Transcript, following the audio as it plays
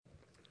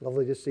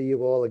Lovely to see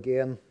you all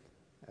again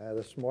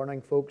this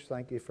morning, folks.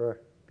 Thank you for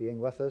being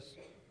with us.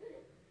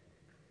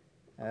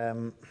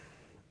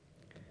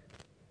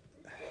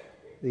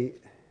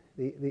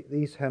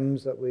 These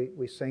hymns that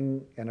we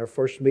sing in our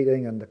first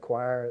meeting in the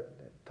choir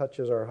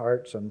touches our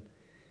hearts, and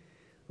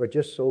we're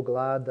just so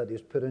glad that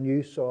He's put a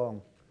new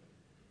song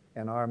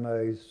in our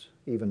mouths,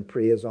 even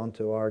praise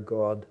unto our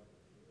God.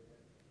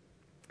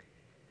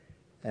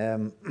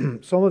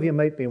 Some of you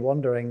might be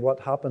wondering what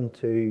happened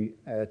to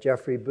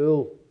Geoffrey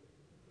Bull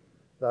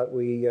that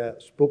we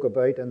spoke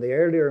about in the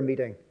earlier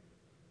meeting.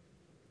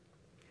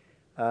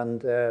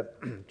 And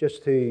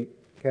just to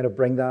kind of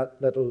bring that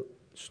little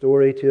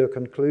story to a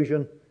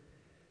conclusion,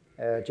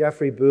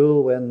 Geoffrey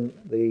Bull, when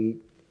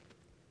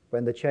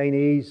the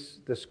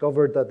Chinese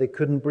discovered that they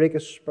couldn't break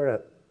his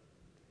spirit,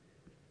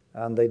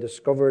 and they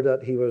discovered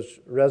that he was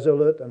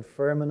resolute and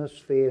firm in his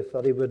faith,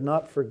 that he would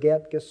not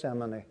forget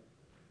Gethsemane,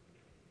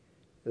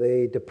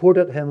 they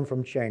deported him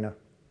from China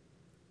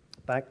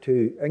back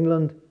to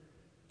England,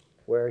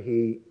 where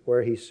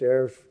he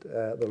served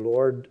the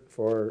Lord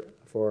for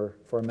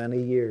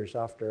many years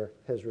after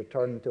his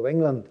return to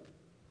England.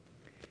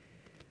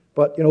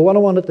 But what I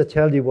wanted to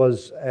tell you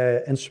was,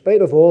 in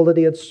spite of all that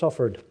he had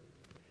suffered,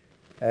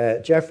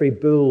 Geoffrey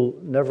Bull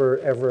never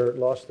ever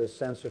lost his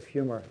sense of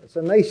humor. It's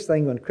a nice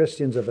thing when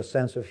Christians have a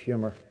sense of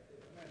humor.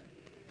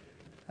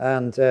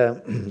 And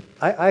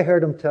I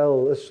heard him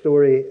tell this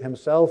story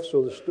himself,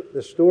 so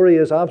the story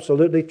is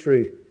absolutely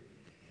true.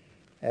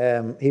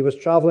 He was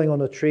traveling on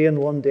a train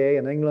one day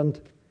in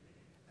England,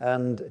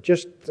 and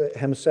just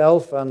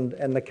himself, and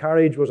in the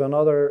carriage was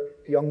another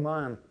young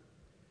man.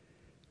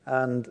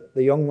 And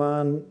the young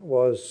man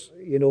was,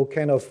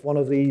 kind of one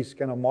of these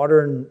kind of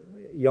modern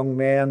young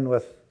men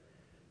with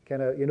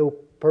kind of,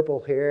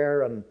 purple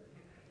hair and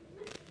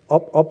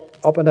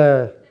up in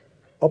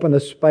a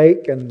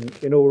spike,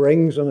 and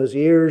rings on his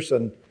ears,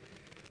 and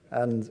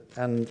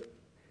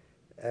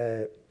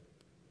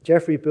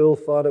Geoffrey Bull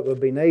thought it would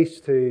be nice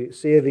to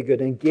see if he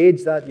could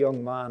engage that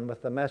young man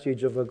with the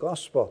message of the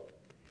gospel.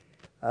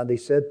 And he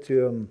said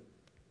to him,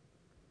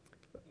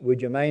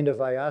 "Would you mind if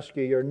I ask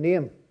you your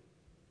name?"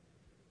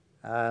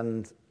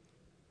 And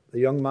the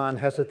young man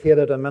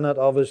hesitated a minute,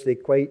 obviously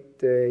quite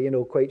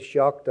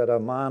shocked that a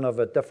man of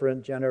a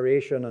different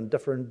generation and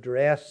different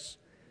dress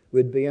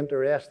would be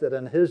interested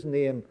in his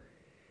name.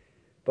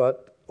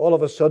 But all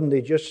of a sudden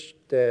he just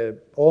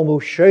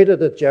almost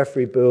shouted at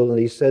Geoffrey Bull, and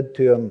he said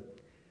to him,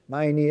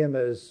 "My name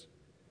is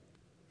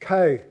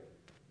Cow."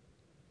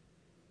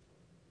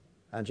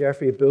 And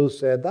Geoffrey Bull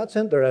said, "That's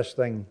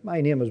interesting.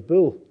 My name is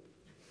Bull."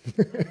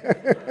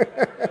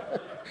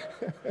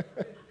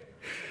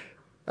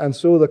 And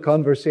so the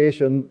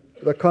conversation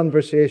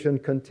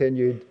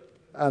continued,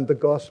 and the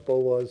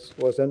gospel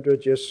was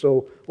introduced.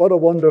 So what a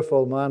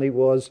wonderful man he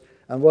was,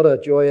 and what a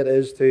joy it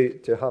is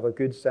to have a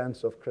good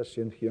sense of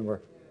Christian humor.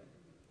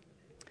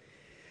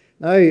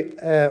 Now,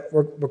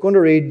 we're going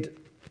to read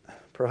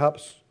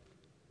perhaps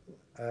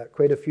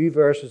quite a few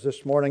verses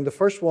this morning. The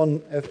first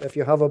one, if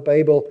you have a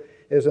Bible,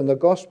 is in the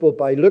Gospel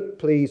by Luke,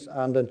 please,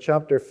 and in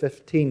chapter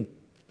 15.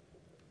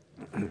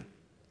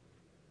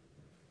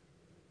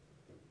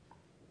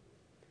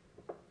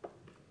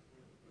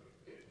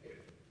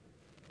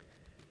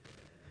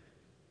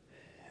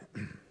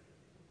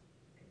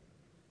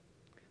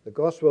 The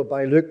Gospel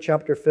by Luke,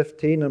 chapter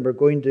 15, and we're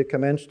going to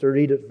commence to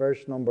read at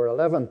verse number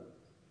 11.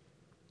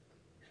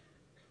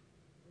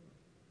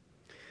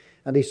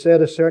 "And he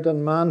said, a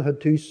certain man had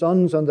 2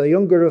 sons, and the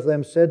younger of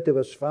them said to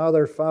his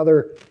father,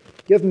 Father,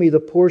 give me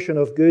the portion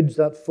of goods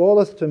that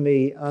falleth to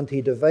me. And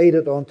he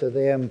divided unto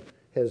them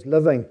his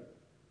living.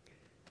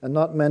 And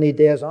not many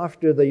days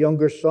after, the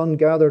younger son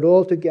gathered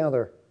all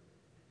together,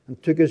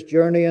 and took his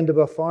journey into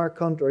a far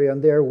country,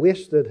 and there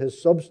wasted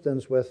his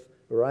substance with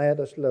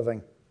riotous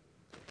living.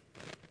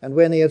 And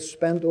when he had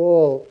spent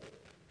all,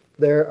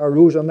 there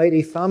arose a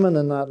mighty famine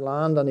in that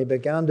land, and he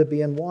began to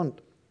be in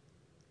want.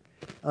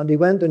 And he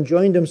went and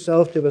joined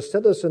himself to a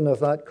citizen of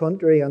that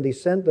country, and he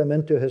sent him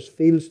into his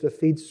fields to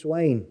feed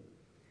swine.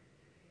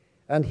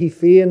 And he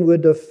fain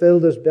would have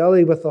filled his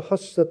belly with the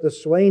husks that the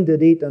swine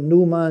did eat, and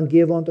no man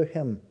gave unto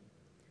him.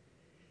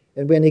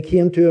 And when he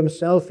came to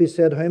himself, he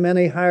said, How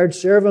many hired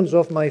servants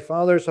of my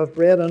father's have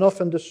bread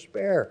enough and to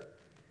spare,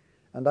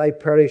 and I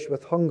perish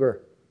with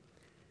hunger?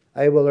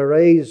 I will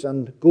arise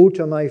and go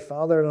to my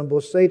father, and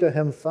will say to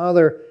him,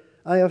 Father,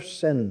 I have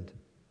sinned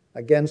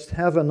against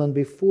heaven and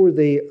before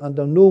thee, and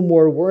am no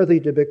more worthy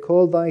to be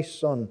called thy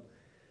son.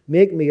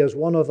 Make me as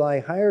one of thy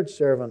hired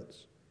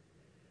servants.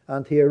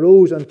 And he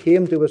arose and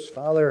came to his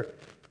father.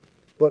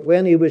 But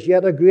when he was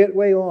yet a great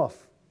way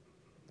off,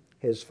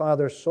 his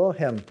father saw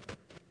him,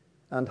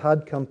 and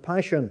had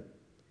compassion,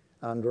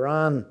 and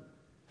ran,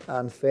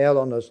 and fell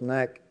on his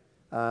neck,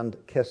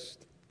 and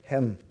kissed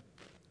him."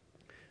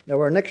 Now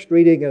our next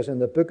reading is in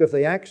the book of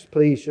the Acts,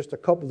 please, just a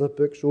couple of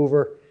books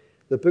over.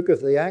 The book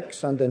of the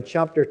Acts, and in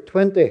chapter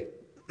 20,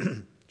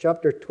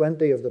 chapter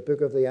 20 of the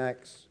book of the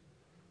Acts.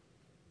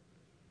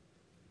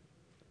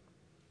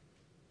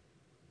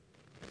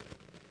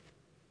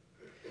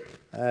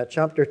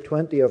 chapter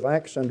 20 of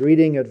Acts and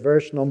reading at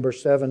verse number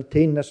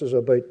 17. This is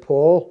about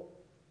Paul.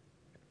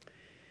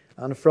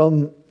 And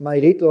from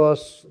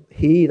Miletus,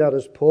 he, that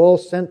is Paul,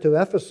 sent to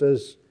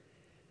Ephesus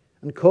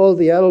and called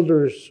the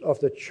elders of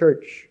the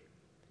church.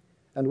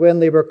 And when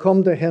they were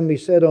come to him, he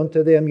said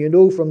unto them, You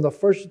know from the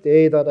first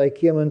day that I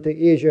came into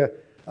Asia,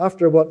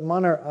 after what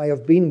manner I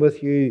have been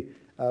with you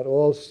at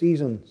all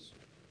seasons.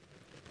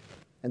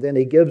 And then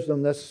he gives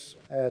them this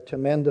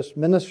tremendous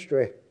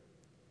ministry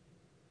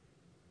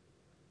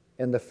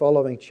in the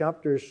following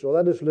chapters. So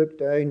let us look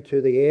down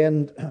to the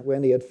end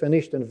when he had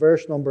finished in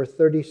verse number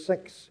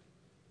 36.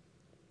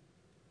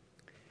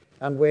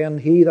 And when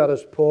he, that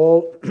is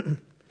Paul,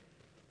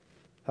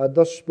 had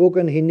thus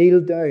spoken, he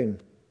kneeled down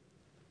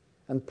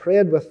and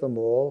prayed with them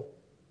all.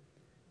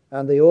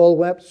 And they all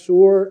wept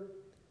sore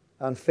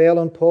and fell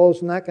on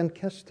Paul's neck and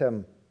kissed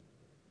him,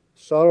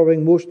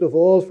 sorrowing most of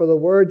all for the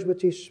words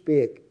which he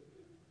spake,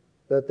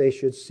 that they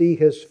should see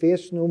his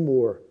face no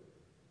more.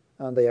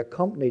 And they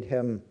accompanied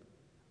him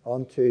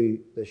unto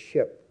the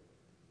ship.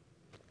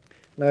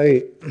 Now,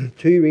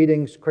 two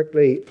readings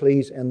quickly,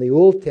 please, in the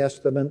Old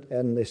Testament,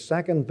 in the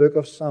second book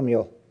of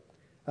Samuel,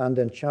 and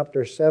in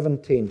chapter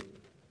 17.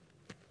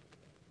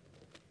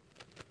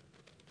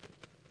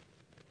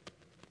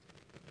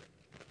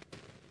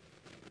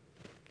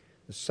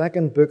 The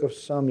second book of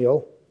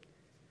Samuel,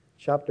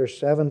 chapter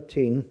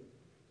 17,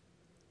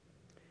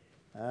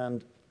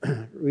 and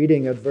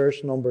reading at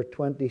verse number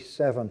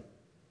 27.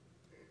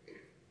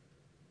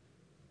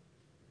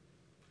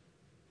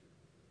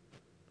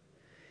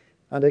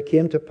 And it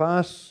came to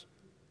pass,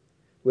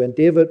 when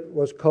David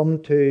was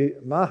come to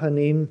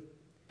Mahanaim,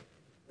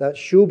 that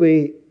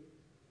Shubi,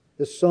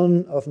 the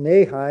son of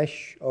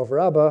Nahash of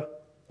Rabbah,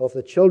 of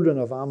the children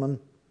of Ammon,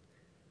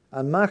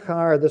 and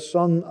Machar, the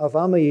son of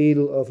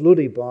Ammiel of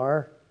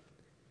Lodebar,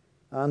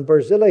 and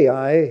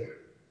Barzillai,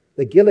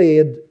 the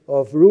Gilead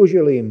of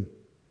Rogelim,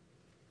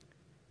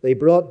 they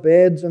brought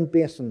beds and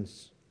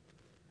basins,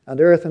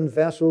 and earthen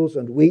vessels,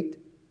 and wheat,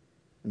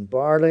 and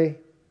barley,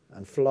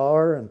 and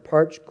flour, and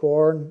parched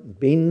corn, and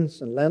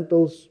beans, and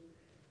lentils,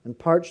 and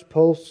parched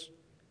pulse,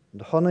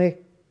 and honey,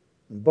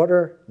 and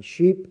butter, and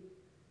sheep,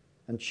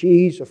 and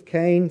cheese of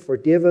kine for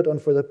David and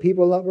for the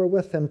people that were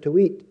with him to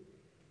eat.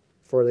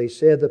 For they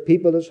said, The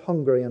people is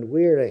hungry and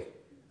weary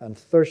and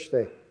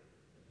thirsty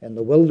in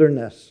the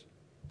wilderness.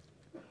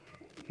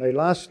 Now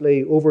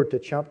lastly, over to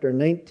chapter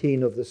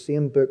 19 of the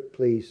same book,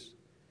 please.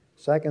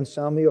 2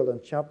 Samuel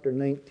and chapter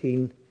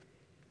 19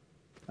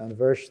 and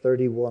verse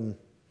 31.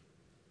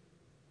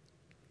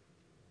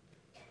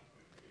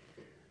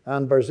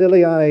 And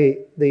Barzillai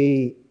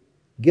the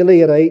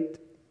Gileadite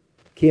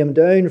came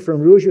down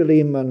from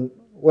Rogelim and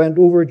went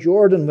over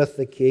Jordan with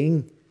the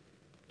king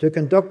to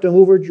conduct him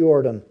over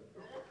Jordan.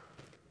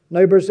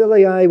 Now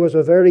Barzillai was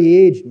a very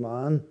aged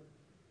man,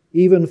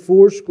 even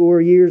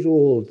 80 years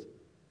old,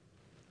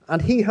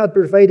 and he had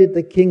provided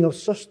the king of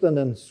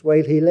sustenance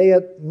while he lay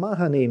at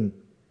Mahanaim,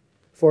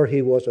 for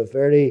he was a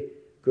very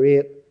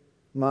great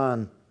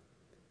man.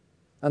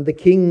 And the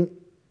king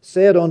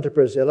said unto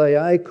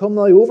Barzillai, Come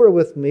thou over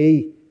with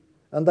me,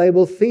 and I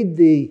will feed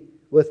thee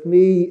with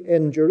me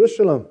in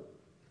Jerusalem.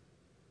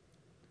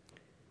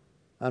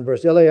 And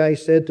Barzillai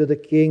said to the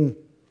king,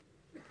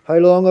 How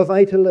long have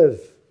I to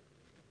live,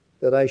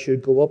 that I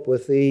should go up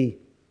with thee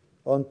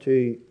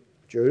unto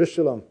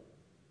Jerusalem?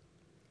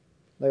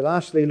 Now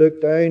lastly,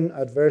 look down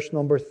at verse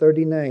number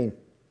 39.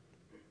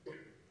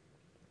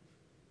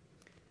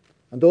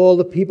 And all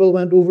the people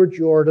went over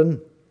Jordan,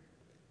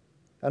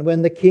 and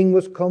when the king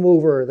was come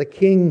over, the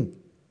king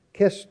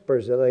kissed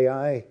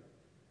Barzillai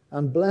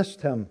and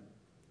blessed him,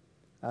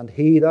 and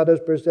he, that is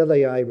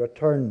Barzillai,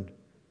 returned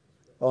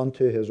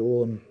unto his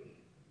own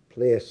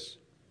place.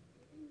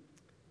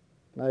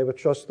 Now I would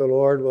trust the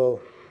Lord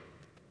will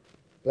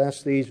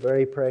bless these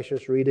very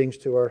precious readings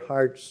to our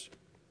hearts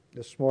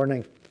this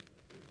morning.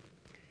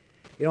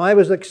 You know, I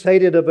was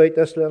excited about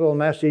this little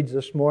message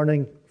this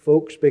morning,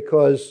 folks,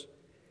 because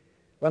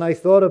when I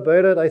thought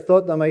about it, I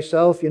thought to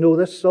myself, you know,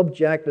 this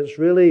subject is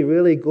really,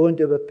 really going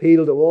to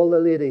appeal to all the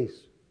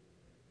ladies.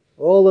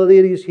 All the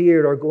ladies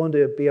here are going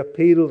to be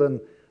appealed and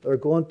are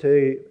going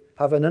to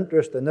have an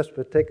interest in this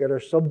particular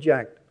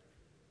subject.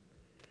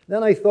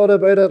 Then I thought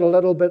about it a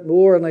little bit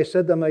more and I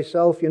said to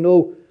myself, you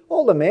know,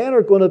 all the men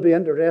are going to be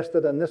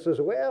interested in this as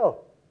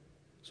well.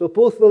 So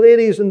both the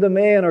ladies and the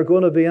men are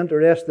going to be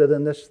interested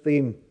in this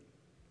theme.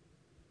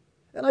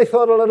 And I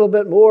thought a little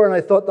bit more and I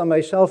thought to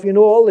myself, you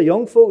know, all the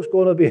young folks are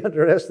going to be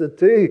interested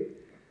too.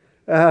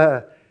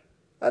 And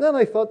then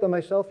I thought to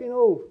myself, you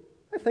know,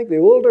 I think the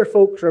older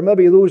folks, or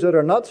maybe those that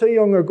are not so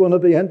young, are going to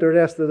be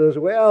interested as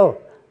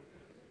well.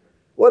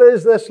 What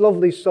is this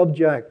lovely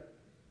subject?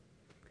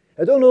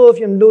 I don't know if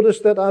you've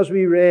noticed it as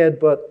we read,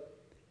 but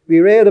we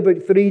read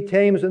about 3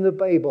 times in the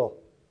Bible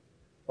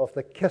of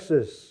the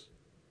kisses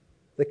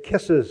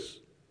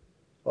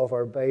of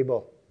our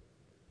Bible.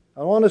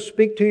 I want to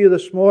speak to you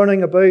this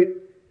morning about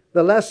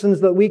the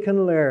lessons that we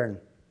can learn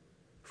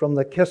from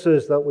the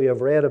kisses that we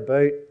have read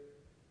about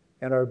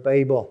in our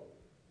Bible.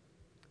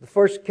 The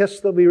first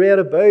kiss that we read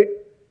about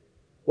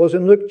was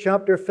in Luke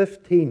chapter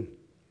 15.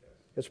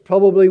 It's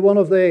probably one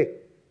of the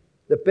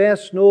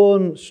best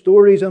known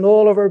stories in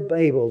all of our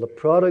Bible, the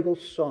prodigal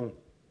son.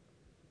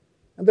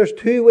 And there's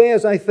two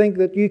ways I think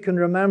that you can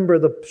remember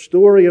the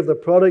story of the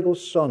prodigal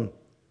son.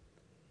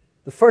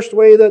 The first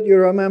way that you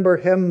remember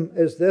him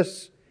is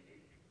this.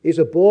 He's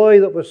a boy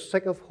that was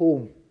sick of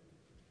home.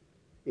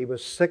 He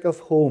was sick of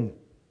home.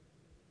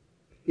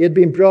 He had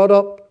been brought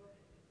up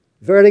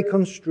very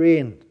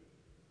constrained.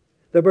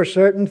 There were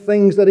certain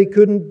things that he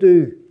couldn't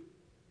do.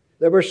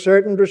 There were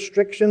certain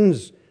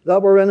restrictions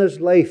that were in his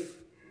life.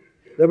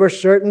 There were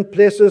certain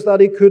places that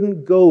he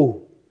couldn't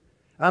go.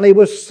 And he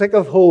was sick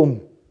of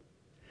home.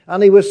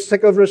 And he was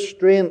sick of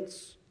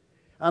restraints.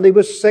 And he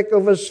was sick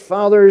of his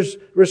father's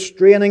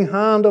restraining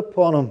hand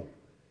upon him.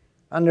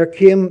 And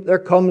there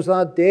comes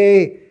that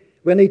day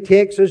when he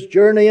takes his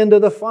journey into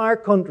the far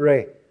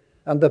country.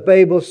 And the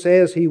Bible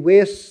says he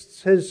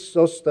wastes his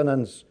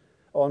sustenance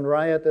on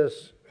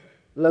riotous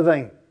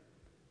living.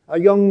 A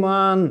young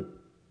man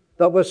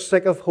that was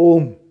sick of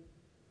home.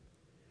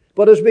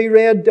 But as we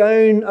read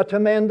down, a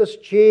tremendous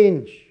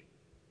change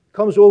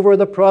comes over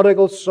the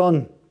prodigal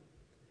son.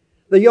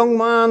 The young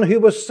man who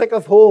was sick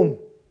of home,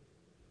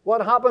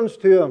 what happens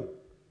to him?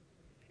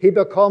 He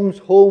becomes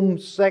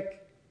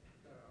homesick.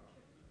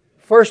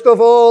 First of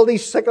all,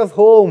 he's sick of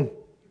home.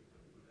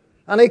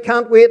 And he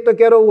can't wait to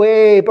get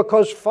away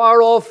because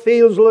far off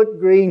fields look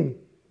green.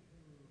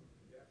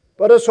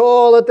 But it's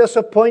all a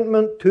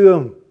disappointment to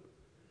him.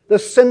 The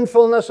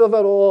sinfulness of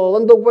it all,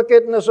 and the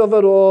wickedness of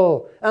it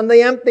all, and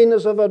the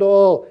emptiness of it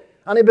all.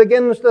 And he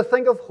begins to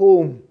think of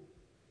home.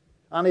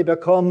 And he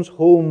becomes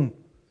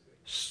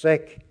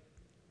homesick.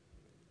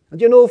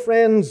 And you know,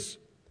 friends,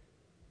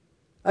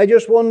 I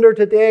just wonder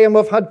today, and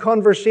we've had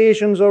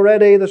conversations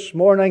already this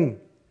morning.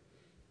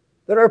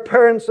 There are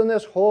parents in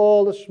this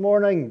hall this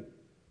morning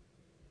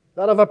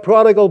that have a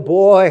prodigal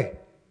boy.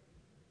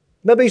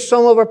 Maybe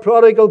some of a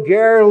prodigal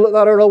girl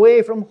that are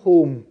away from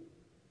home.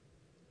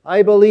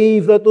 I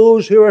believe that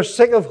those who are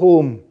sick of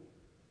home,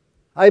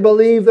 I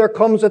believe there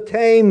comes a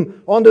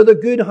time under the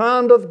good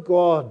hand of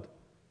God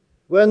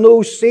when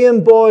those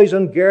same boys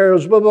and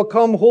girls will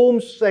become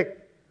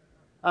homesick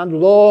and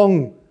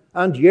long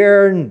and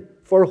yearn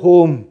for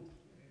home.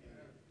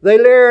 They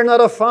learn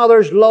that a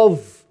father's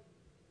love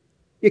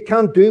you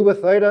can't do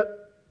without it.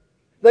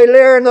 They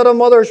learn that a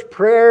mother's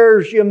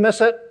prayers, you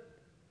miss it.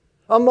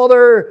 A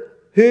mother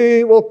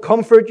who will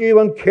comfort you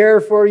and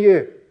care for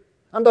you.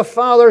 And a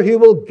father who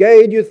will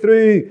guide you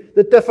through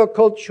the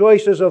difficult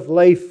choices of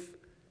life.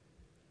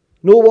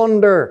 No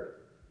wonder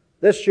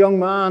this young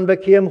man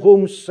became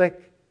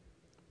homesick.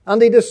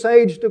 And he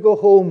decides to go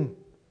home.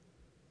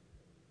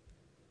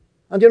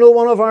 And you know,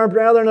 one of our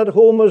brethren at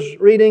home was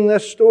reading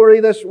this story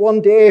this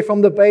one day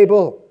from the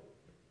Bible.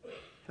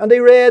 And he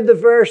read the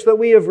verse that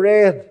we have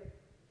read.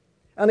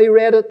 And he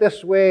read it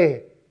this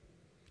way.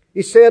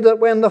 He said that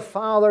when the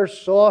father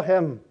saw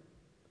him,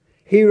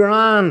 he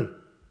ran.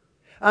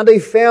 And he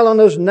fell on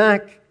his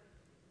neck.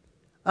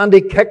 And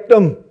he kicked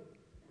him.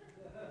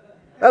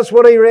 That's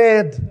what he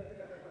read.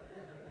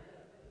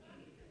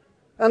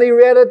 And he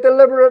read it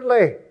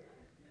deliberately.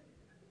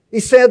 He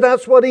said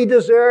that's what he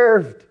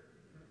deserved.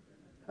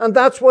 And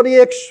that's what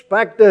he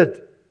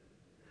expected.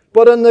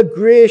 But in the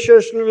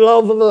gracious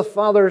love of the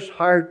Father's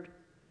heart,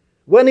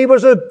 when he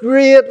was a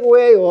great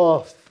way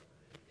off,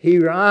 he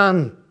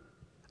ran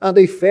and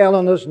he fell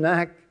on his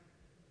neck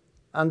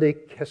and he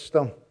kissed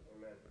him.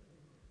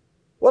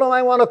 What do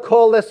I want to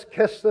call this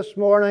kiss this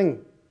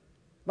morning?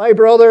 My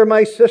brother,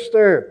 my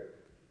sister,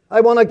 I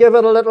want to give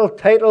it a little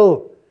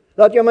title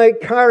that you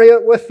might carry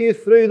it with you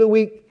through the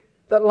week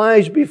that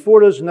lies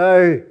before us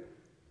now.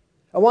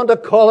 I want to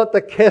call it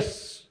the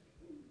kiss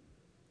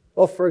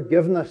of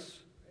forgiveness.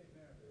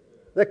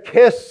 The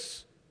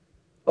kiss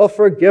of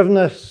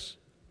forgiveness.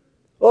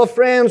 Oh,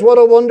 friends, what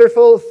a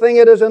wonderful thing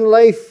it is in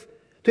life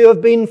to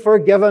have been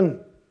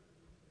forgiven.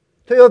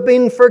 To have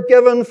been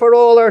forgiven for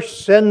all our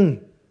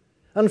sin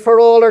and for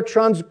all our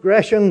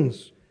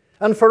transgressions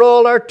and for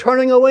all our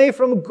turning away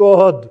from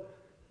God.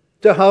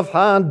 To have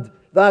had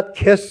that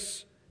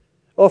kiss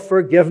of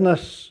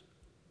forgiveness.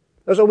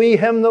 There's a wee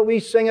hymn that we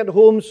sing at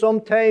home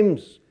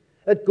sometimes.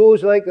 It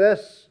goes like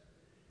this.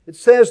 It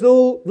says,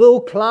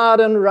 though clad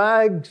in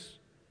rags,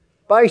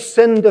 by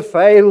sin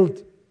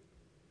defiled,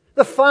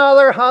 the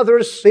Father hath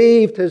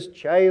received His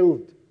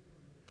child,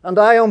 and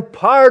I am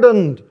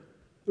pardoned,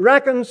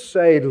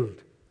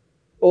 reconciled,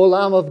 O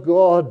Lamb of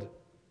God,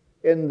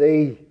 in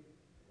Thee.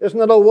 Isn't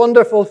it a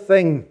wonderful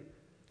thing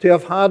to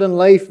have had in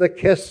life the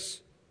kiss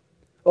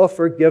of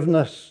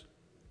forgiveness?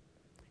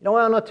 You know,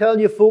 I want to tell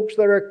you folks,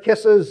 there are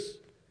kisses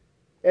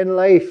in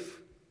life.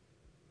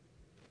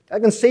 I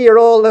can see you're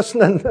all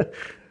listening.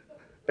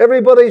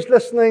 Everybody's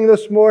listening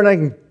this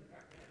morning.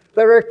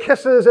 There are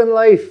kisses in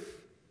life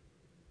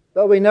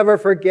that we never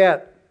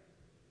forget.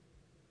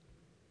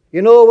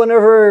 You know,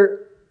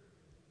 whenever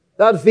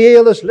that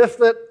veil is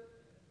lifted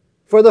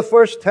for the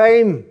first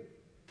time,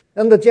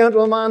 and the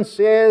gentleman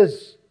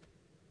says,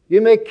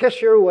 you may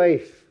kiss your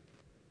wife.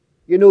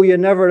 You know, you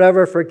never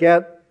ever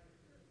forget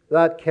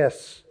that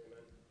kiss.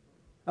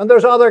 And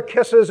there's other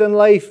kisses in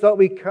life that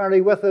we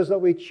carry with us, that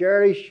we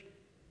cherish,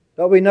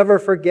 that we never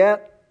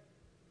forget.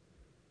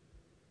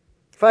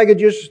 If I could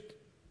just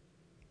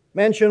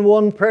mention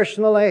one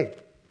personally.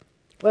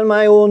 When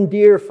my own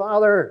dear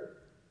father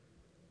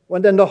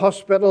went into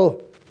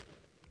hospital,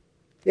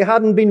 he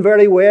hadn't been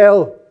very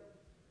well.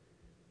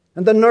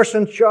 And the nurse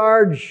in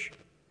charge,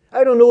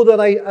 I don't know that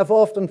I've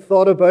often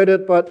thought about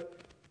it,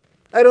 but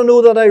I don't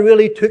know that I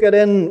really took it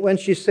in when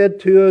she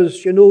said to us,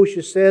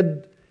 she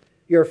said,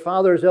 your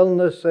father's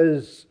illness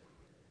is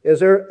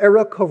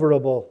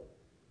irrecoverable.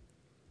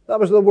 That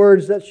was the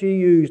words that she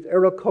used,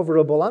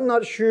 irrecoverable. I'm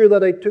not sure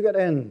that I took it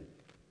in.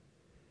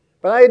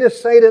 But I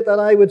decided that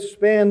I would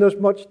spend as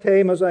much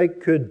time as I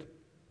could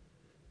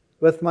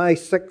with my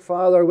sick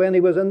father when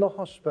he was in the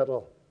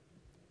hospital.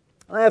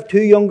 I have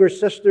 2 younger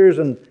sisters,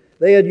 and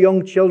they had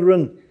young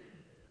children.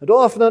 And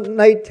often at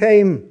night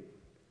time,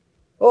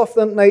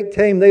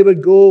 they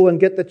would go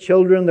and get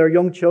their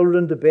young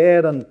children to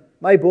bed, and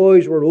my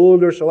boys were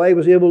older, so I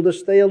was able to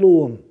stay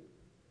alone.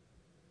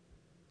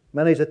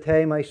 Many's the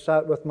time I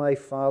sat with my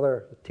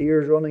father, the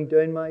tears running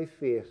down my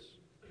face.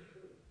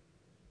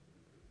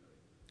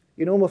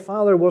 My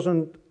father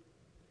wasn't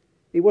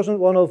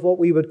one of what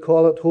we would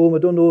call at home, I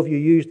don't know if you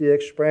use the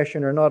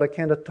expression or not, a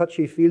kind of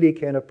touchy-feely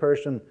kind of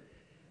person.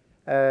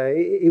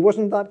 He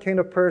wasn't that kind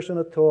of person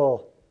at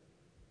all.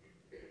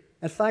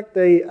 In fact,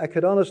 I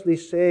could honestly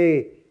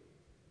say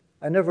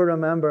I never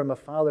remember my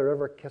father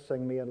ever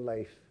kissing me in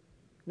life.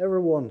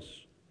 Never once.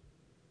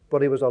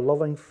 But he was a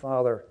loving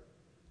father,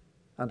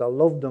 and I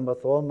loved him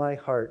with all my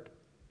heart.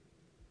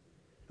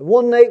 And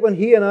one night when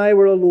he and I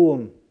were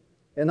alone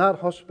in that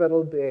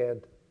hospital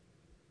bed,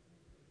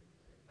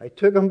 I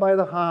took him by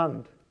the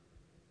hand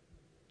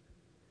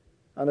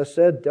and I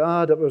said,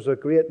 Dad, it was a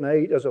great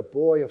night as a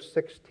boy of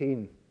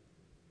 16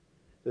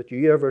 that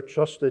you ever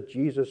trusted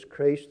Jesus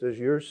Christ as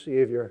your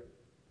Savior,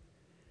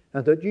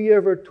 and that you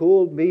ever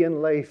told me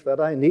in life that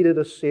I needed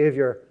a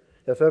Savior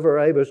if ever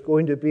I was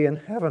going to be in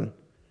heaven.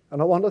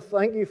 And I want to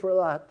thank you for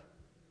that.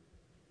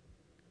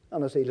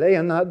 And as he lay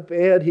in that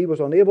bed, he was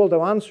unable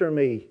to answer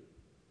me.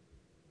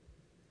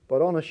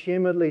 But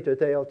unashamedly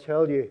today, I'll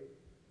tell you,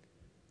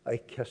 I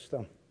kissed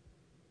him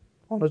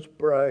on his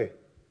brow.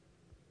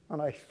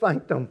 And I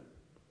thanked him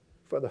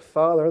for the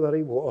father that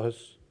he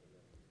was.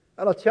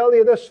 And I'll tell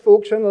you this,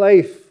 folks, in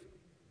life,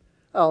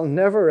 I'll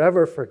never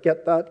ever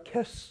forget that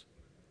kiss.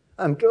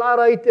 I'm glad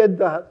I did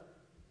that.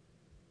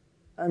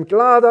 I'm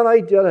glad that I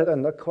did it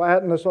in the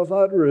quietness of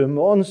that room,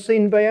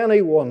 unseen by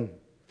anyone,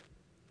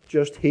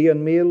 just he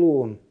and me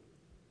alone.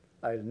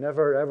 I'll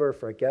never ever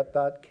forget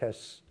that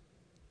kiss.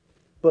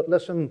 But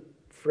listen,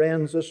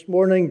 friends, this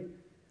morning,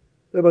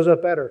 there was a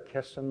better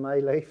kiss in my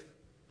life.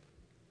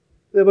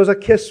 There was a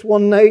kiss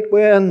one night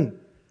when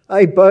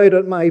I bowed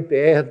at my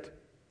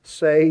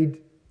bedside,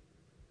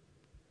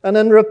 and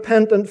in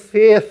repentant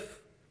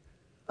faith,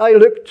 I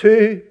looked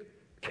to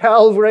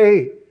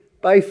Calvary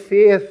by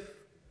faith,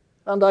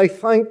 and I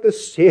thanked the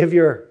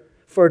Savior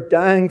for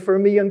dying for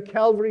me on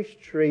Calvary's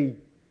tree,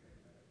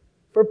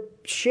 for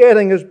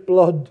shedding His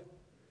blood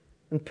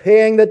and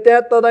paying the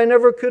debt that I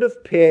never could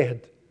have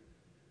paid.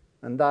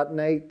 And that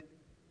night,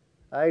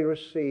 I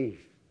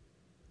received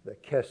the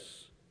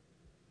kiss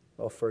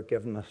of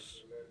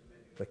forgiveness.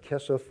 The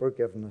kiss of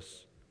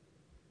forgiveness.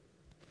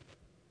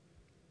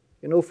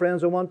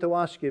 Friends, I want to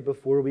ask you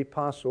before we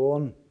pass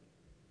on,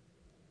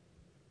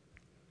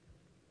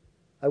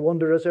 I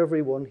wonder, has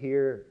everyone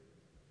here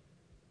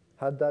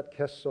had that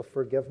kiss of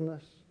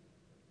forgiveness?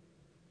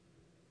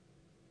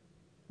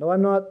 No,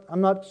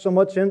 I'm not so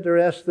much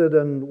interested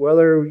in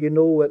whether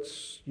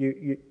it's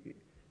you're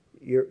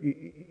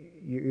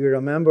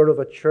a member of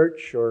a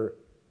church, or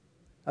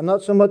I'm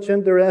not so much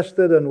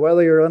interested in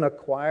whether you're in a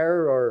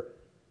choir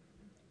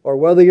or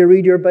whether you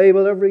read your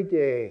Bible every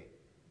day.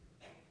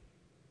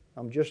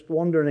 I'm just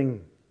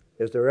wondering,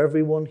 is there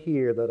everyone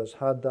here that has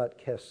had that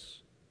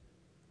kiss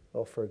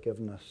of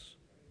forgiveness?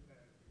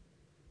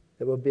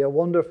 It would be a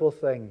wonderful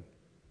thing.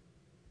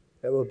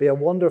 It would be a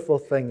wonderful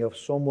thing if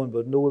someone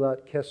would know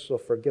that kiss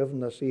of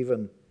forgiveness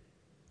even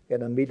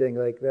in a meeting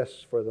like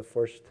this for the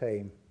first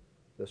time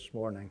this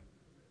morning.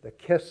 The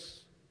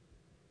kiss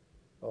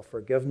of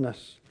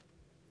forgiveness.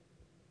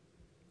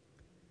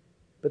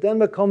 But then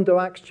we come to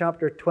Acts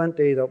chapter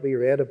 20 that we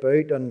read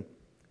about, and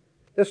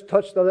this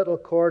touched a little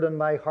chord in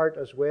my heart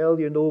as well,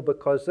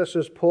 because this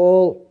is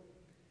Paul,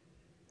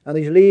 and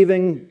he's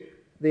leaving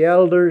the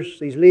elders,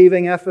 he's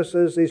leaving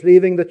Ephesus, he's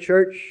leaving the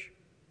church.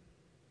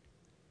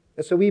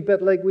 It's a wee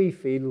bit like we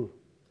feel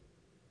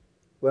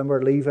when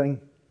we're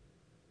leaving,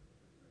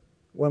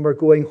 when we're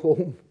going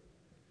home.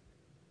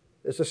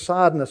 There's a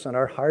sadness in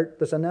our heart,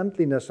 there's an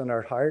emptiness in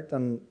our heart,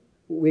 and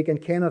we can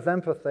kind of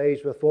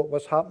empathize with what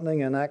was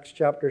happening in Acts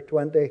chapter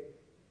 20.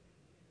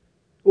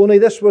 Only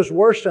this was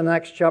worse in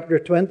Acts chapter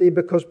 20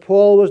 because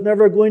Paul was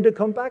never going to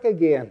come back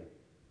again.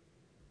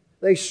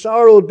 They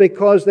sorrowed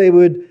because they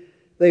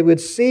would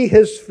see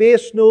his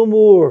face no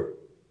more.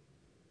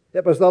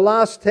 It was the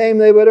last time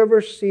they would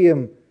ever see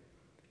him.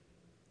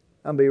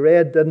 And we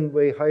read, didn't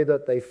we, how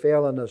that they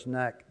fell on his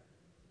neck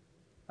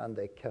and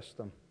they kissed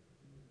him.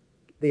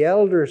 the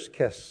elder's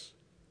kiss.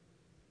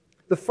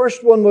 The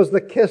first one was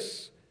the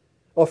kiss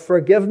of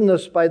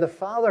forgiveness by the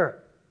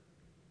Father.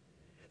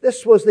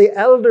 This was the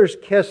elder's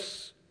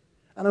kiss.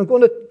 And I'm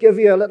going to give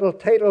you a little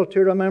title to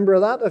remember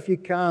that if you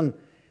can.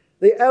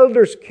 The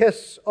elder's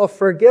kiss of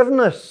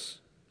forgiveness.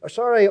 Of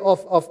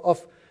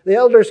the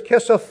elder's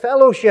kiss of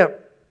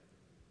fellowship.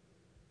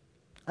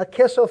 A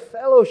kiss of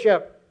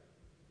fellowship.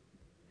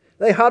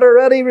 They had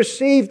already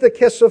received the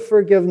kiss of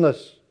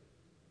forgiveness.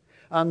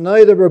 And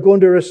now they were going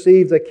to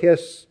receive the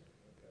kiss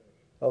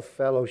of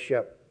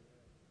fellowship.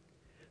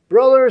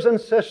 Brothers and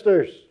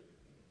sisters,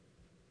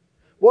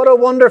 what a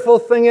wonderful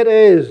thing it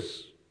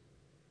is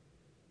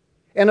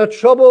in a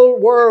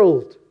troubled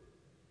world,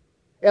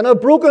 in a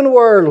broken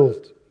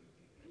world,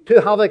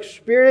 to have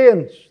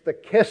experienced the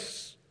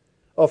kiss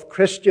of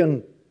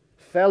Christian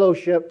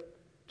fellowship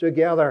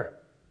together.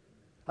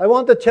 I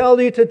want to tell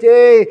you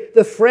today,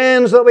 the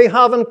friends that we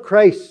have in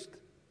Christ,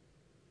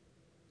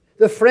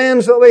 the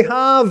friends that we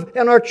have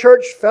in our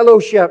church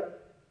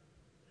fellowship,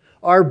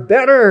 are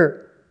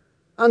better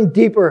and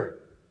deeper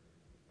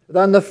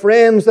than the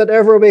friends that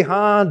ever we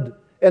had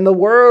in the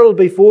world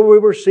before we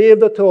were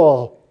saved at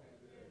all.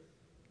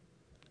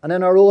 And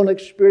in our own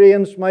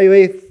experience, my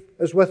wife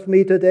is with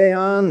me today,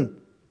 Anne.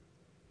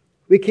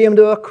 We came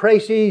to a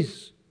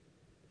crisis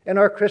in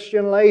our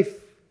Christian life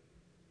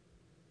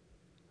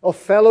of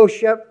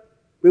fellowship.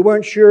 We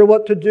weren't sure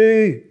what to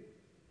do.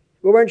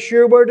 We weren't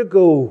sure where to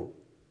go.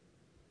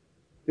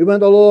 We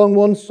went along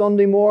one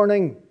Sunday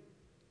morning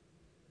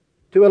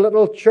to a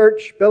little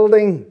church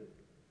building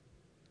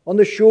on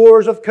the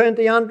shores of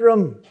County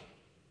Antrim,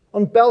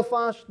 on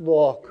Belfast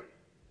Lough.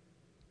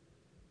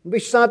 We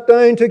sat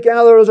down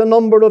together as a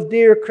number of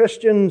dear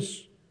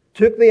Christians,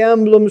 took the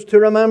emblems to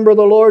remember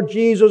the Lord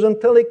Jesus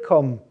until He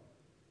come.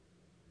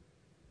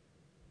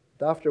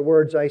 And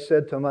afterwards I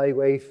said to my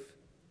wife,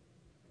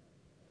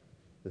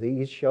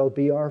 these shall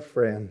be our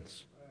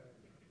friends.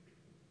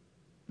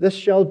 This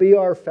shall be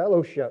our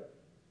fellowship.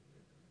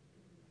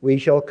 We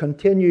shall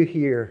continue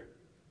here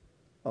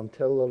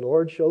until the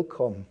Lord shall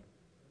come.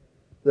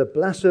 The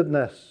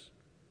blessedness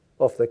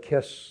of the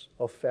kiss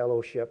of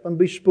fellowship. And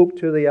we spoke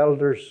to the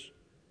elders,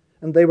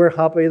 and they were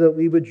happy that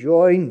we would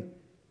join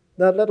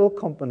that little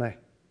company.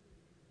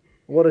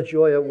 What a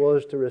joy it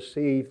was to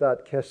receive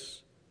that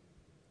kiss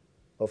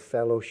of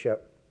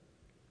fellowship.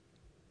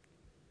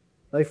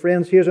 Now,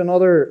 friends, here's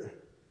another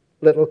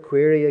little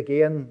query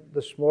again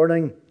this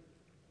morning.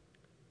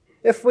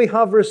 If we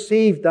have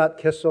received that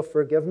kiss of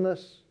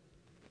forgiveness,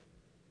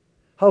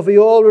 have we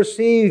all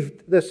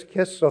received this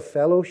kiss of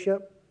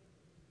fellowship?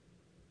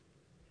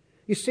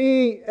 You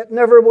see, it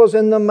never was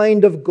in the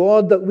mind of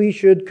God that we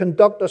should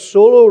conduct a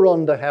solo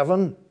run to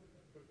heaven.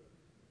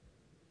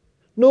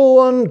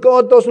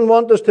 God doesn't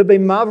want us to be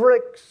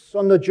mavericks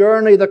on the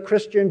journey, the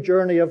Christian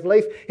journey of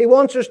life. He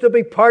wants us to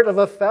be part of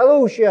a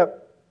fellowship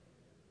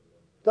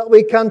that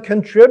we can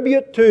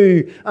contribute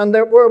to, and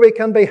that where we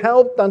can be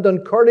helped and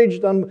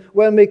encouraged, and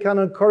when we can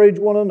encourage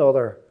one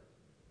another.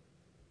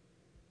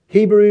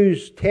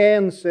 Hebrews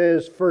 10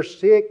 says,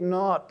 forsake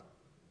not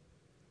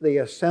the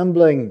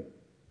assembling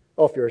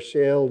of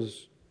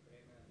yourselves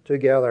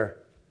together.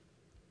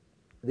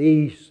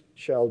 These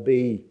shall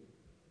be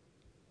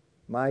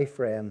my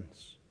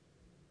friends.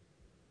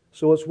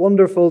 So it's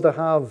wonderful to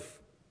have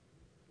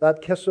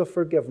that kiss of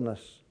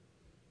forgiveness.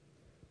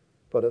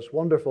 But it's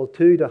wonderful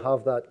too to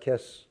have that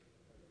kiss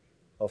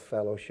of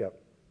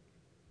fellowship.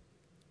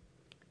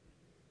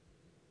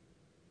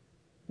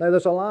 Now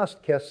there's a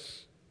last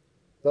kiss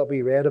that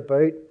we read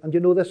about. And you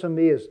know, this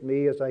amazed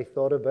me as I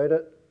thought about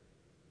it.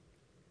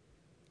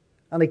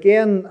 And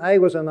again, I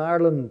was in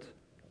Ireland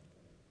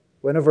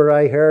whenever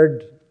I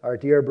heard our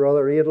dear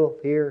brother Adel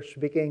here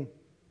speaking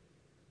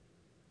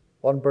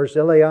on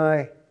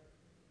Barzillai,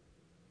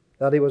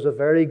 that he was a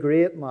very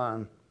great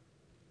man.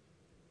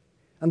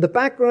 And the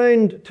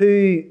background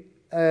to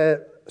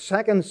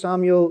 2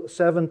 Samuel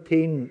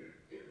 17,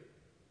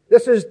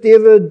 this is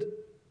David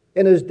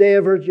in his day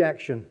of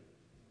rejection.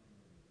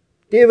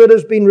 David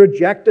has been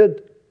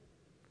rejected.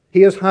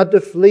 He has had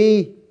to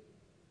flee.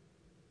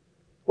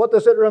 What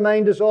does it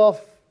remind us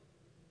of?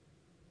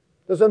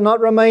 Does it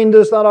not remind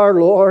us that our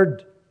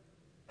Lord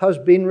has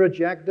been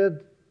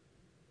rejected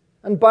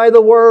and by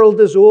the world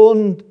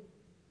disowned,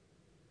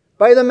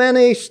 by the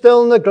many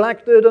still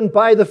neglected, and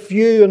by the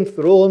few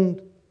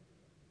enthroned?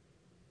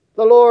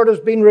 The Lord has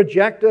been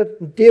rejected,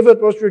 and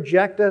David was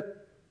rejected,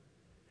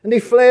 and he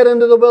fled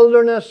into the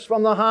wilderness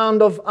from the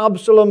hand of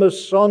Absalom,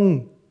 his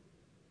son.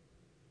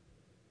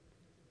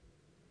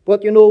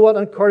 But you know what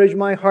encouraged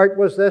my heart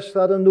was this,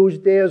 that in those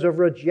days of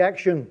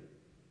rejection,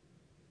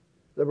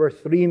 there were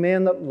 3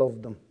 men that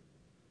loved him.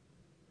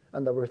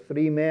 And there were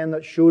 3 men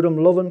that showed him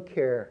love and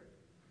care.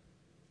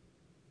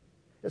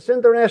 It's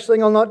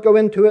interesting, I'll not go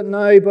into it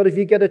now, but if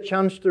you get a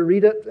chance to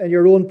read it in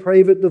your own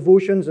private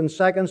devotions in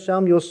 2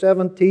 Samuel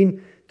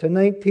 17 to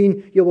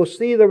 19, you will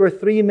see there were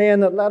 3 men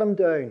that let him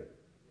down.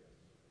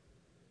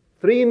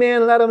 3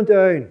 men let him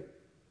down.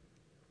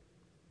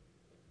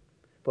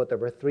 But there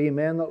were 3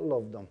 men that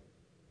loved him.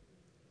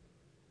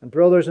 And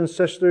brothers and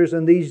sisters,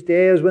 in these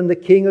days when the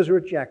king is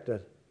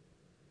rejected,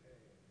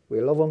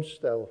 we love him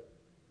still.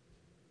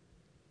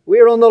 We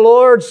are on the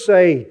Lord's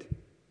side.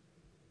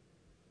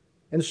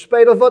 In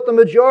spite of what the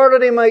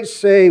majority might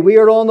say, we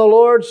are on the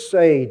Lord's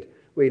side.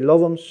 We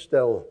love him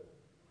still.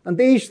 And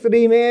these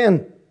three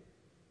men,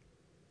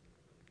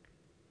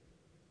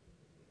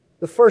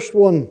 the first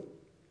one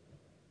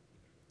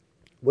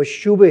was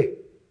Shubi.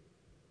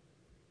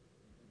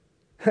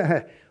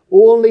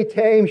 Only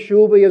time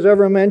Shubi is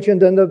ever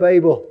mentioned in the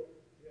Bible.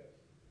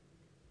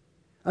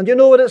 And you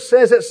know what it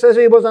says? It says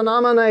he was an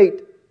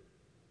Ammonite.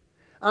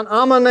 And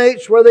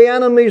Ammonites were the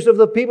enemies of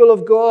the people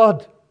of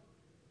God.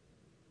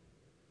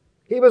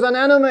 He was an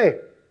enemy.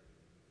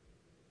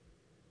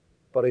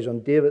 But he's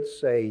on David's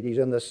side. He's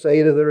on the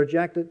side of the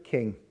rejected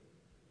king.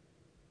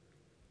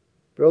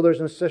 Brothers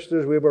and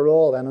sisters, we were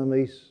all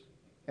enemies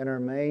in our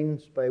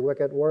minds by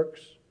wicked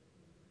works.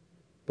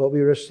 But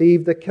we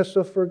received the kiss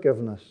of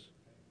forgiveness.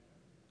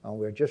 And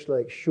we're just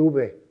like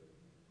Shubi.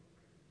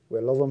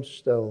 We love him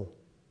still,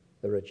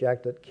 the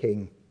rejected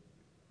king.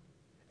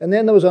 And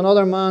then there was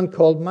another man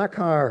called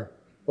Machir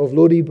of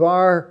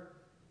Lo-debar.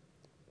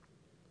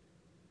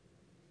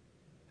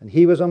 And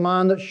he was a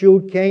man that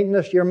showed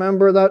kindness. You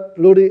remember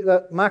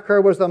that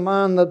Machir was the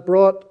man that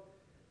brought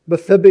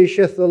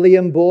Mephibosheth, the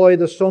lame boy,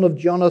 the son of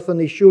Jonathan.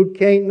 He showed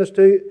kindness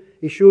to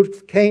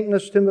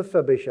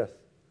Mephibosheth.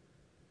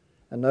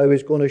 And now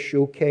he's going to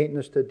show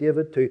kindness to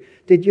David too.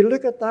 Did you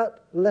look at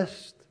that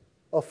list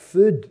of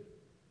food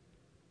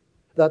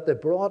that they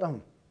brought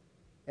him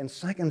in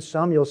 2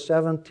 Samuel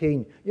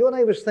 17? You know what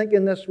I was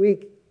thinking this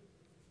week?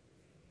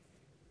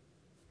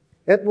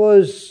 It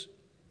was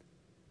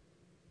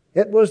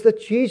the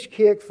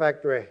Cheesecake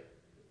Factory.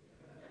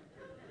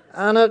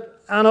 And it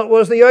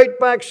was the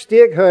Outback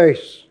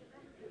Steakhouse.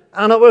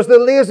 And it was the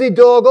Lazy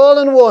Dog all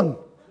in one.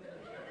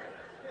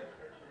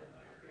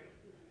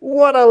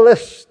 What a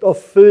list of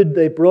food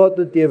they brought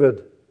to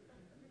David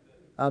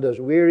and his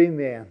weary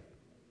men.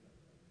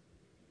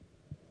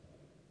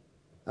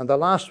 And the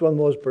last one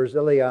was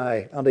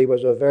Barzillai, and he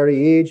was a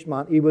very aged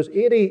man. He was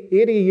 80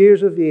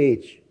 years of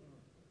age.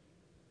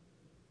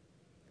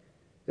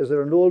 Is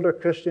there an older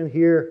Christian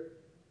here?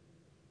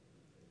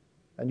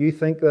 And you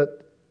think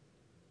that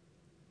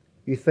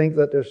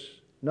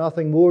there's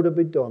nothing more to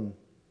be done?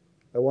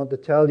 I want to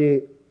tell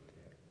you,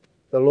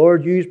 the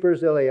Lord used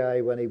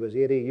Barzillai when he was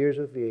 80 years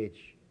of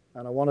age.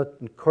 And I want to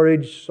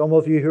encourage some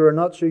of you who are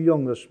not so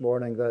young this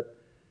morning that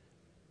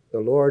the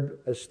Lord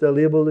is still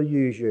able to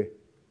use you,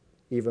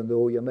 even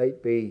though you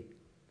might be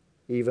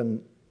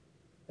even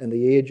in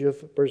the age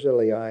of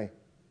Barzillai.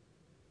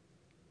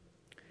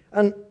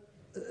 And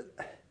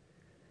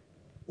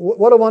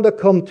what I want to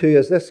come to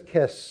is this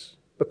kiss.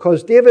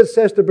 Because David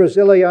says to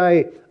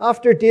Barzillai,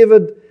 after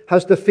David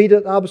has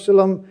defeated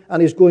Absalom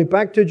and he's going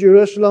back to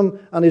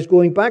Jerusalem and he's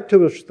going back to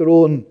his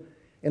throne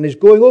and he's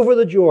going over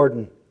the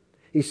Jordan,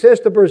 he says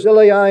to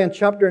Barzillai in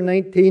chapter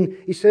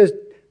 19, he says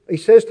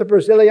to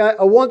Barzillai,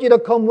 I want you to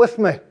come with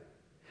me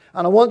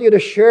and I want you to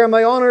share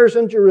my honors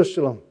in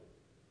Jerusalem.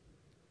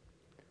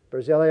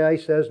 Barzillai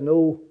says,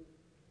 no,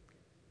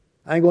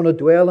 I'm going to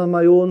dwell in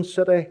my own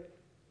city.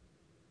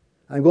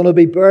 I'm going to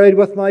be buried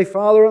with my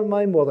father and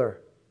my mother.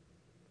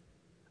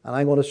 And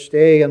I'm going to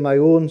stay in my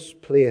own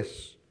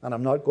place. And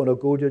I'm not going to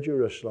go to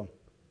Jerusalem.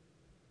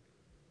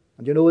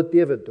 And you know what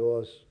David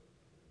does?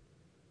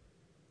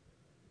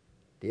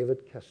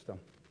 David kissed him.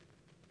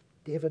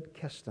 David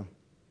kissed him.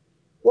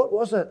 What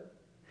was it?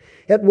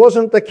 It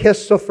wasn't the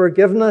kiss of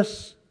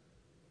forgiveness,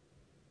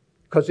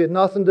 because he had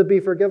nothing to be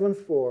forgiven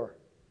for.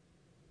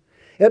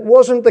 It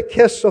wasn't the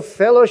kiss of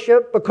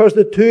fellowship, because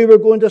the two were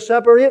going to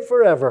separate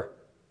forever.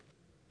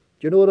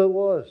 Do you know what it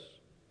was?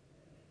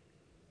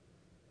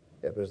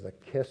 It was the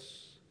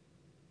kiss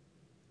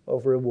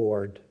of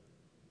reward.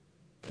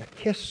 The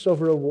kiss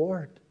of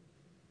reward.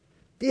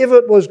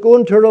 David was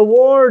going to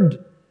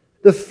reward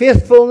the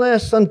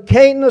faithfulness and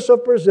kindness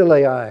of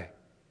Barzillai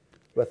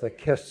with a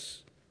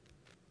kiss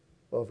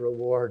of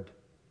reward.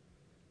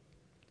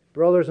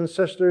 Brothers and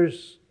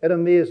sisters, it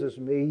amazes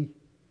me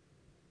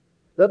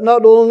that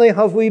not only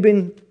have we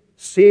been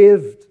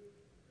saved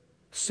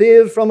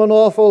from an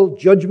awful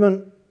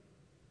judgment,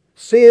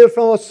 saved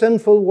from a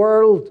sinful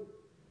world,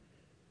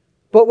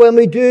 but when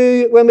we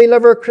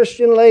live our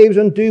Christian lives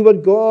and do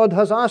what God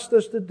has asked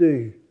us to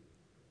do,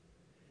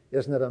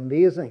 isn't it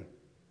amazing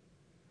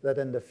that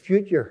in the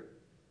future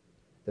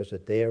there's a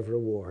day of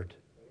reward?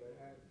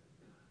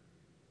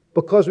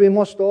 Because we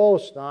must all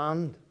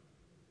stand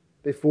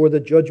before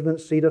the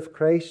judgment seat of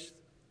Christ.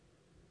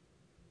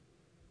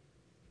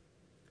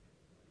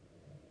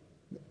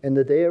 In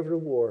the day of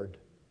reward.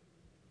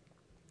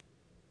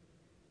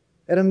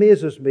 It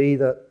amazes me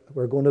that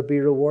we're going to be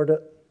rewarded.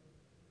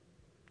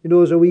 You know,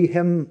 there's a wee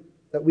hymn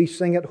that we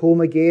sing at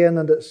home again,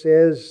 and it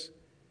says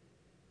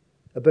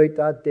about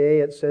that day,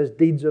 it says,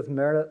 deeds of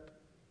merit,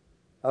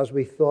 as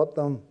we thought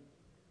them.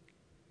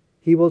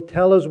 He will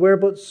tell us we're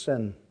but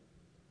sin,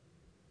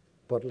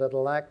 but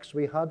little acts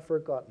we had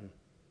forgotten.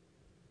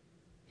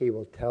 He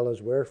will tell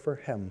us we're for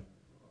Him.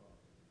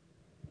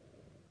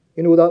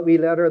 You know that wee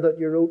letter that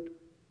you wrote?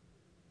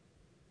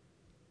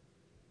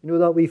 You know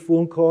that wee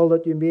phone call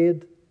that you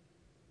made?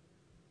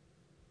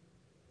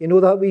 You know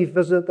that wee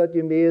visit that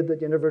you made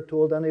that you never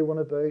told anyone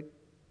about?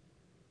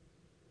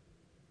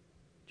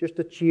 Just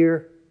a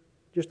cheer,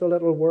 just a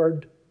little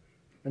word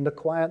in the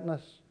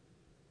quietness.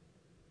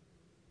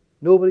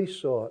 Nobody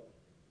saw it.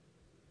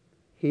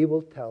 He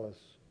will tell us.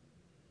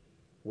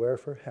 We're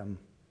for Him.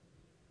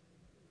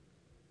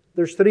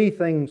 There's three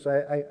things.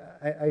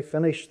 I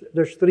finished.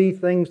 There's three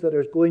things that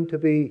are going to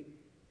be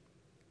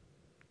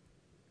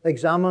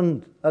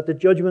examined at the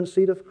judgment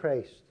seat of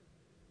Christ.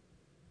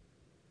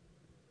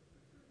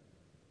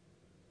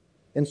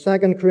 In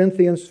 2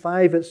 Corinthians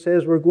 5 it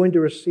says we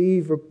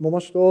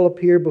must all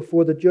appear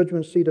before the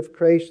judgment seat of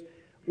Christ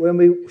when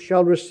we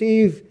shall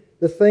receive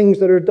the things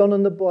that are done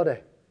in the body.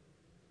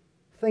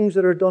 Things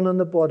that are done in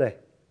the body.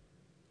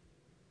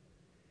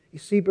 You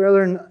see,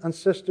 brothers and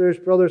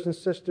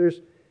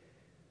sisters,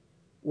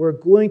 we're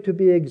going to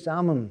be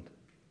examined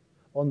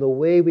on the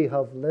way we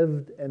have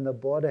lived in the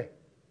body.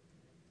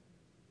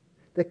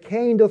 The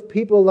kind of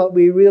people that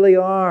we really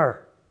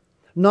are,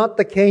 not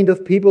the kind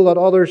of people that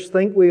others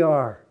think we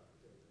are.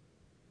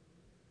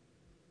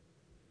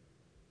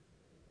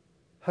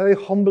 How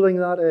humbling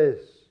that is.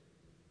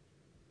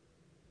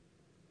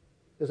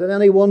 Is it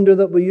any wonder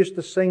that we used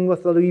to sing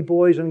with the wee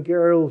boys and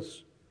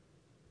girls,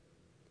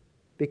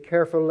 be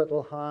careful,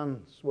 little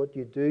hands, what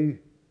you do.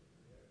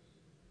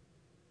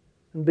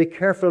 And be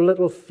careful,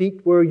 little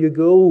feet, where you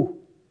go.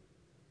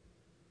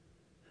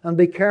 And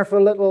be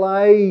careful, little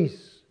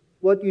eyes,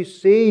 what you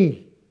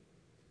see.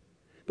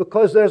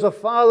 Because there's a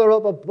Father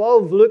up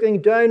above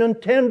looking down in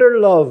tender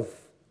love.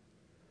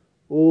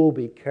 Oh,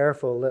 be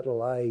careful,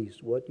 little eyes,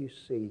 what you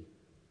see.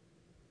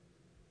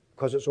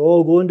 Because it's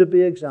all going to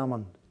be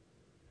examined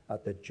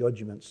at the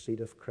judgment seat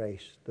of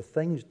Christ. The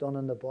things done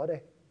in the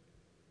body.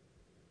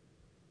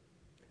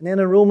 And then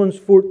in Romans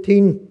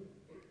 14,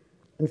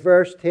 in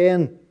verse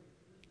 10,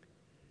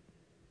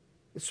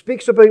 it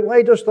speaks about,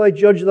 why dost thou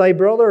judge thy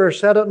brother, or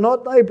set it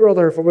not thy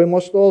brother, for we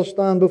must all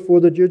stand before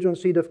the judgment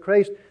seat of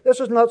Christ. This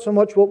is not so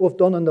much what we've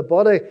done in the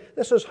body,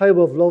 this is how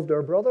we've loved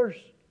our brothers.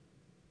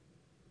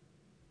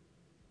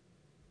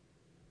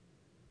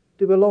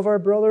 Do we love our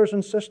brothers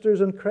and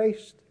sisters in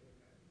Christ?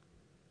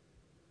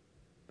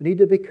 We need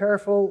to be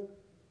careful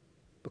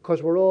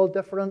because we're all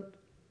different.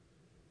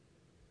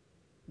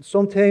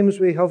 Sometimes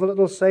we have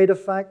little side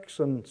effects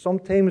and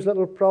sometimes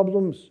little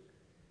problems.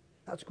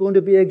 That's going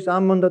to be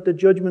examined at the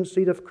judgment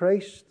seat of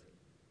Christ.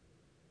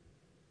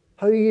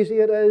 How easy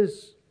it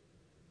is.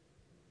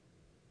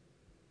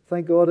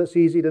 Thank God it's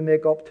easy to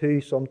make up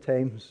to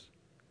sometimes.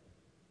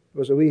 There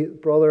was a wee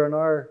brother in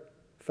our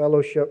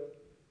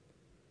fellowship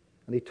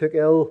and he took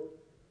ill,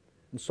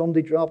 and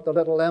somebody dropped a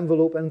little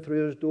envelope in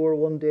through his door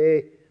one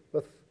day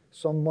with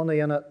some money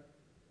in it.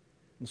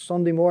 And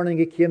Sunday morning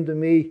he came to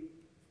me.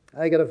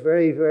 I got a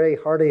very, very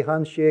hearty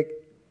handshake.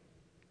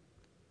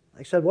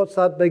 I said, "What's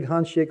that big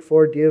handshake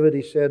for, David?"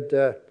 He said,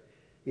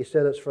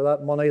 "It's for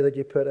that money that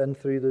you put in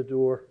through the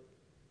door."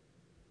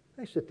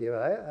 I said, "David,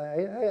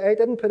 I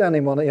didn't put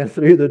any money in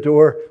through the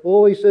door."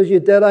 "Oh," he says, "you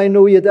did. I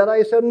know you did."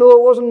 I said, "No,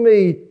 it wasn't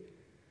me."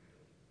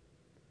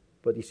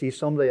 But you see,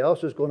 somebody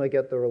else is going to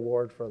get the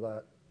reward for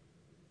that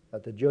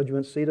at the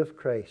judgment seat of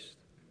Christ.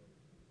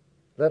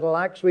 Little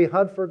acts we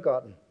had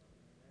forgotten,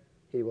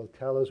 He will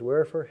tell us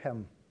we're for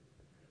Him.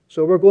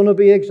 So we're going to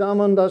be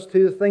examined as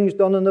to the things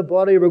done in the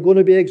body. We're going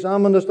to be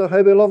examined as to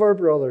how we love our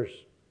brothers.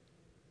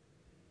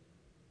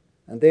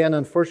 And then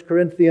in 1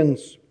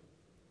 Corinthians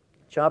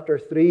chapter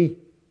 3,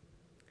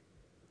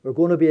 we're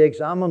going to be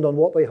examined on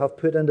what we have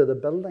put into the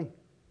building.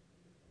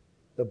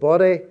 The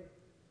body,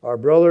 our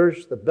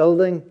brothers, the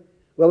building,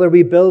 whether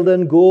we build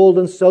in gold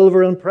and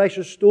silver and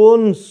precious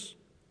stones.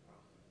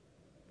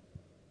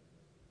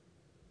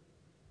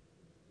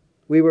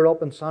 We were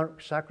up in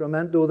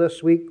Sacramento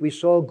this week. We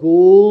saw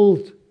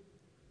gold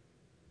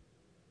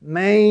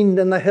mined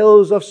in the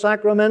hills of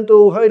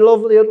Sacramento. How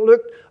lovely it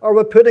looked. Are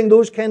we putting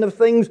those kind of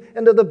things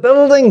into the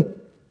building?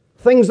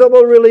 Things that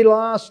will really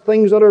last,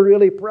 things that are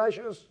really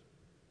precious?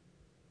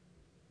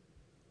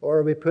 Or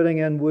are we putting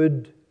in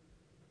wood?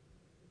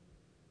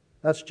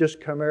 That's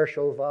just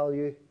commercial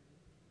value.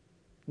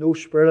 No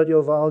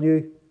spiritual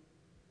value.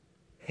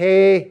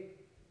 Hay.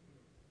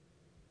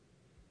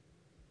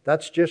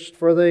 That's just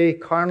for the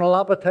carnal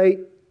appetite.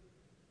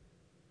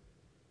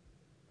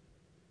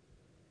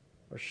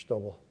 Or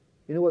stubble.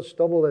 You know what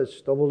stubble is?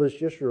 Stubble is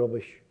just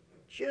rubbish.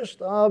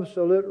 Just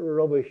absolute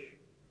rubbish.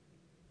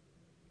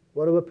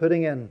 What are we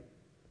putting in?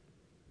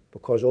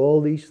 Because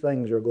all these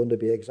things are going to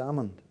be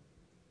examined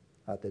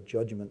at the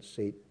judgment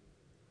seat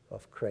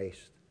of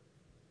Christ.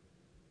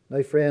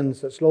 Now,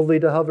 friends, it's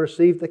lovely to have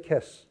received the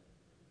kiss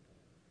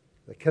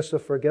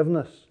of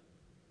forgiveness.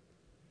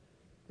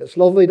 It's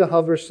lovely to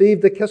have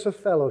received the kiss of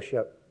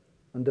fellowship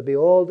and to be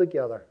all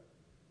together.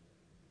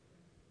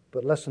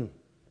 But listen,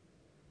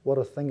 what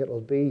a thing it'll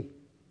be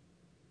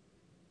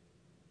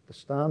to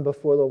stand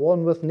before the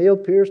one with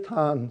nail-pierced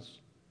hands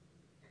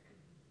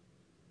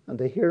and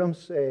to hear Him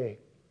say,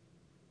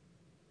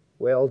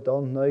 Well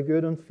done, thou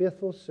good and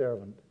faithful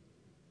servant.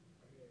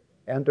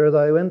 Enter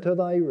thou into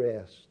thy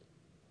rest,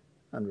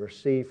 and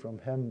receive from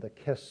him the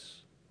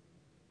kiss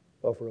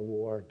of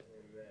reward.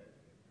 Amen.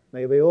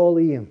 May we all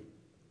aim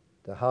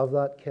to have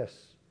that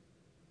kiss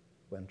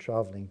when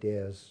travelling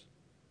days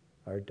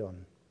are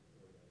done.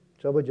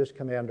 So we just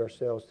commend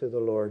ourselves to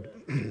the Lord.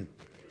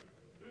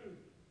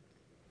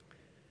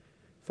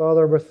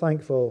 Father, we're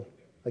thankful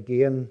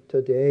again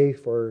today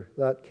for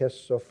that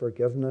kiss of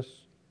forgiveness.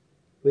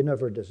 We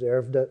never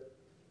deserved it,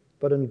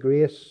 but in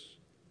grace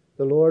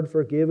the Lord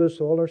forgave us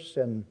all our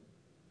sin,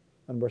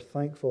 and we're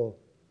thankful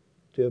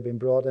to have been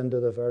brought into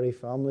the very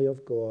family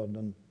of God,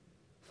 and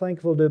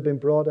thankful to have been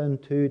brought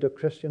into the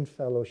Christian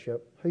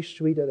fellowship. How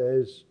sweet it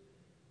is,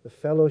 the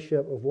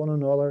fellowship of one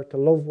another, to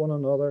love one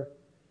another,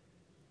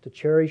 to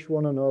cherish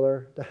one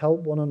another, to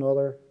help one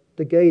another,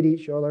 to guide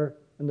each other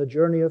in the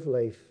journey of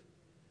life.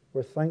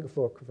 We're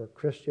thankful for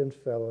Christian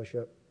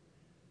fellowship.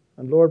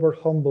 And Lord, we're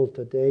humbled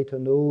today to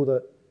know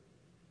that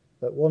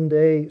one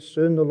day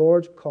soon the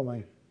Lord's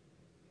coming,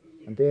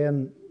 and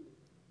then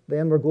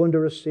we're going to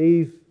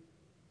receive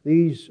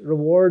these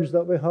rewards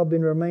that we have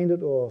been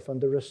reminded of,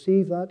 and to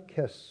receive that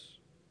kiss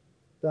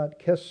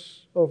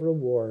of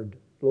reward.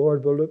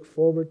 Lord, we'll look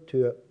forward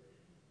to it,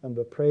 and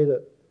we pray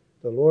that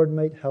the Lord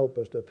might help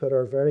us to put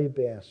our very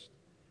best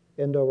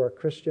into our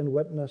Christian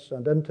witness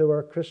and into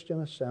our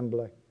Christian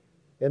assembly,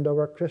 into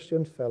our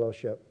Christian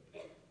fellowship,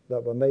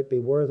 that we might be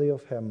worthy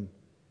of him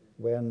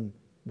when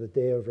the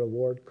day of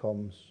reward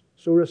comes.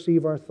 So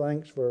receive our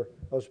thanks for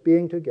us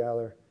being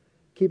together.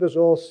 Keep us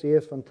all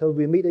safe until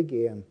we meet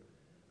again,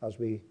 as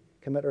we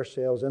commit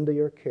ourselves into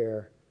your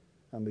care,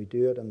 and we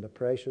do it in the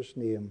precious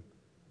name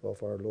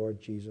of our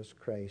Lord Jesus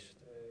Christ.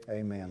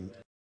 Amen.